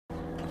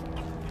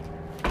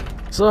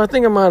So I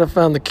think I might have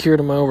found the cure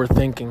to my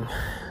overthinking.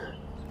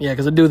 Yeah,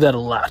 because I do that a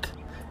lot.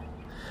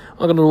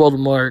 Welcome to the world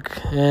of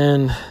Mark.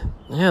 And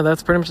yeah,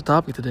 that's pretty much the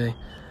topic today.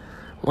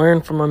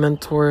 Learn from my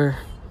mentor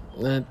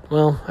that,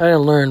 well, I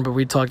didn't learn, but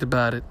we talked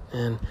about it.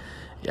 And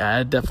yeah,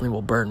 it definitely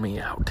will burn me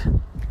out.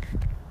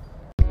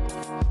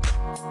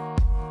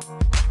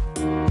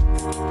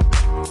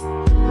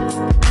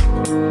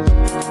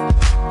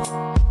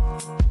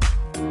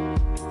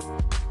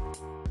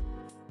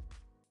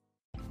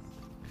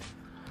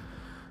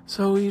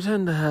 So you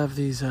tend to have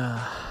these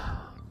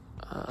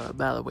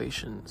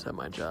evaluations at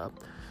my job.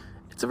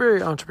 It's a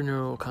very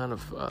entrepreneurial kind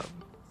of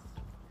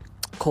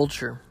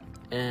culture,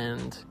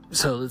 and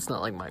so it's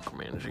not like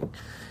micromanaging.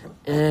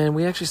 And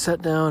we actually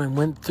sat down and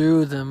went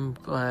through them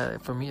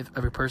for me,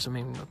 every person, I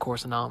mean, of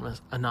course,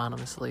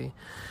 anonymously.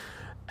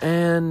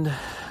 And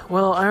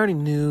well, I already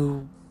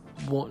knew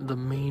the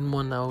main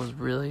one that was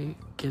really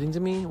getting to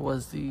me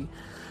was the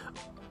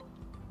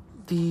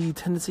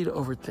tendency to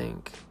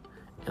overthink.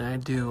 And I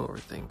do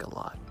overthink a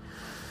lot.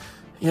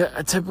 Yeah,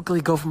 I typically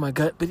go for my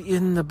gut, but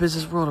in the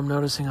business world, I'm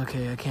noticing,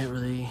 okay, I can't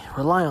really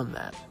rely on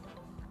that.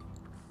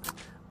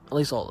 At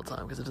least all the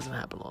time, because it doesn't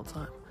happen all the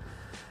time.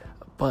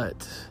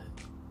 But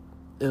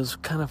it was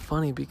kind of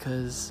funny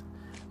because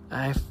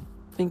I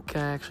think I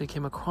actually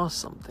came across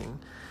something.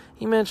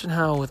 He mentioned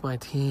how with my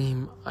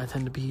team, I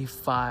tend to be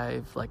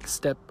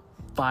step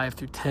 5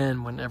 through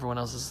 10 when everyone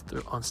else is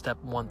on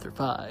step 1 through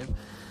 5.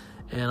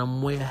 And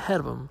I'm way ahead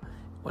of them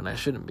when I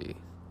shouldn't be.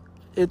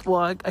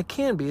 I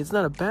can be. It's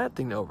not a bad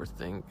thing to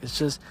overthink. It's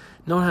just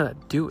knowing how to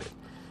do it.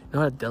 Know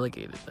how to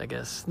delegate it, I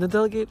guess.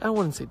 I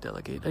wouldn't say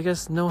delegate. I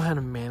guess know how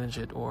to manage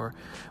it or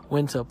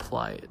when to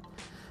apply it.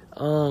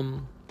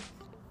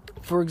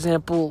 For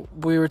example,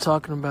 we were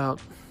talking about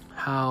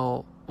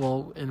how,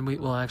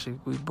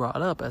 we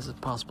brought up as a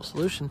possible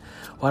solution,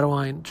 why don't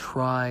I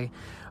try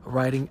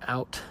writing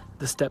out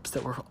the steps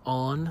that we're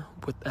on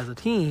as a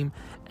team,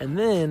 and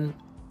then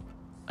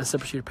a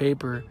separate sheet of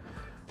paper,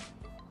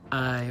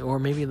 or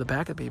maybe in the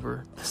back of the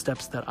paper, the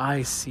steps that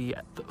I see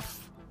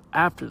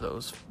after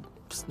those,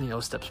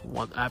 steps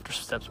 1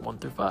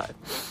 through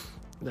 5.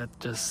 That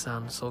just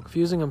sounds so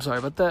confusing. I'm sorry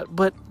about that,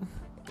 but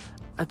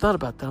I thought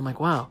about that. I'm like,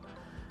 wow,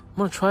 I'm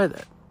gonna try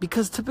that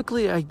because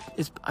typically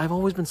I've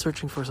always been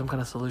searching for some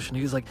kind of solution.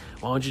 He's like,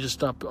 why don't you just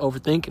stop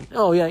overthinking?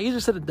 Oh yeah, you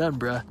just said it done,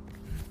 bruh.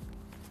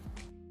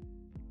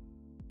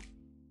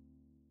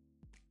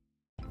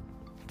 I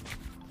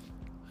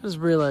just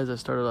realized I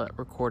started that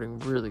recording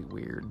really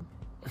weird.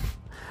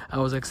 I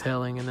was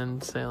exhaling and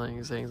then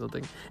saying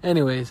something.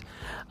 Anyways,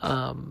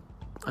 I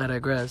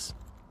digress.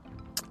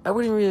 I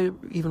wouldn't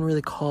even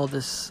really call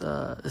this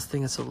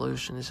thing a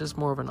solution. It's just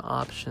more of an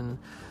option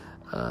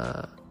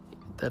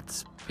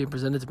that's being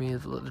presented to me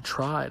to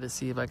try to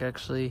see if I can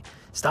actually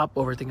stop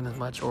overthinking as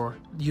much or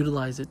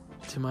utilize it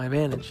to my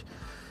advantage.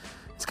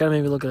 It's kind of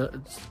made me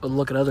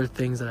look at other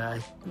things that I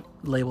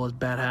label as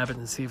bad habits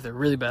and see if they're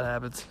really bad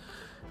habits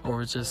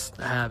or it's just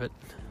a habit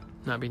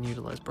not being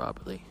utilized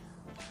properly.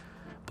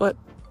 But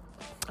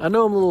I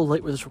know I'm a little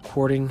late with this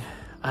recording.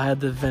 I had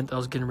the event I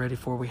was getting ready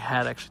for. We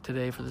had actually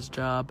today for this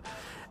job,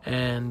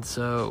 and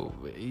so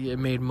it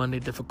made Monday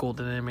difficult.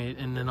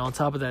 And then on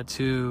top of that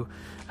too,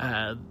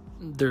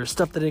 there's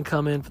stuff that didn't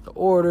come in for the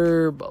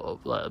order. Blah blah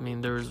blah. I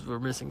mean, we're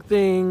missing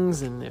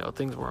things, and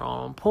things were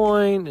on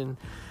point. And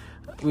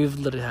we've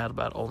literally had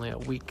about only a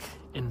week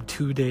and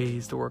 2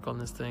 days to work on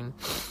this thing.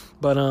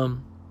 But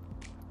I'm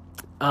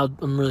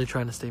really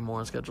trying to stay more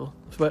on schedule.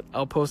 But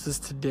I'll post this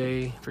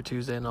today for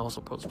Tuesday, and I'll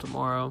also post it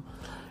tomorrow.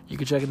 You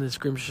can check in the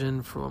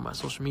description for my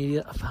social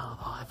media.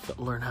 I've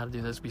learned how to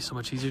do this. It'd be so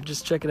much easier.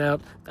 Just check it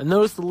out. I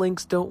noticed the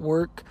links don't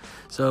work,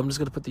 so I'm just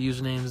going to put the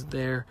usernames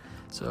there.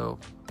 So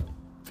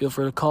feel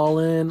free to call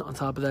in. On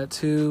top of that,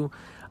 too,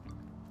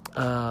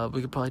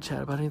 we could probably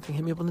chat about anything.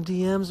 Hit me up on the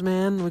DMs,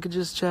 man. We could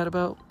just chat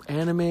about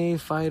anime,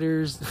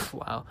 fighters.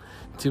 Wow.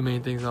 2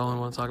 main things I only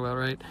want to talk about,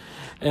 right?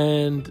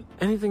 And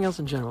anything else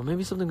in general.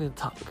 Maybe something that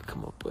the topic could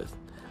come up with.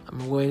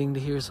 I'm waiting to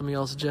hear some of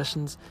y'all's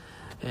suggestions.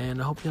 And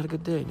I hope you had a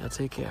good day. Now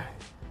take care.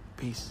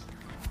 Peace.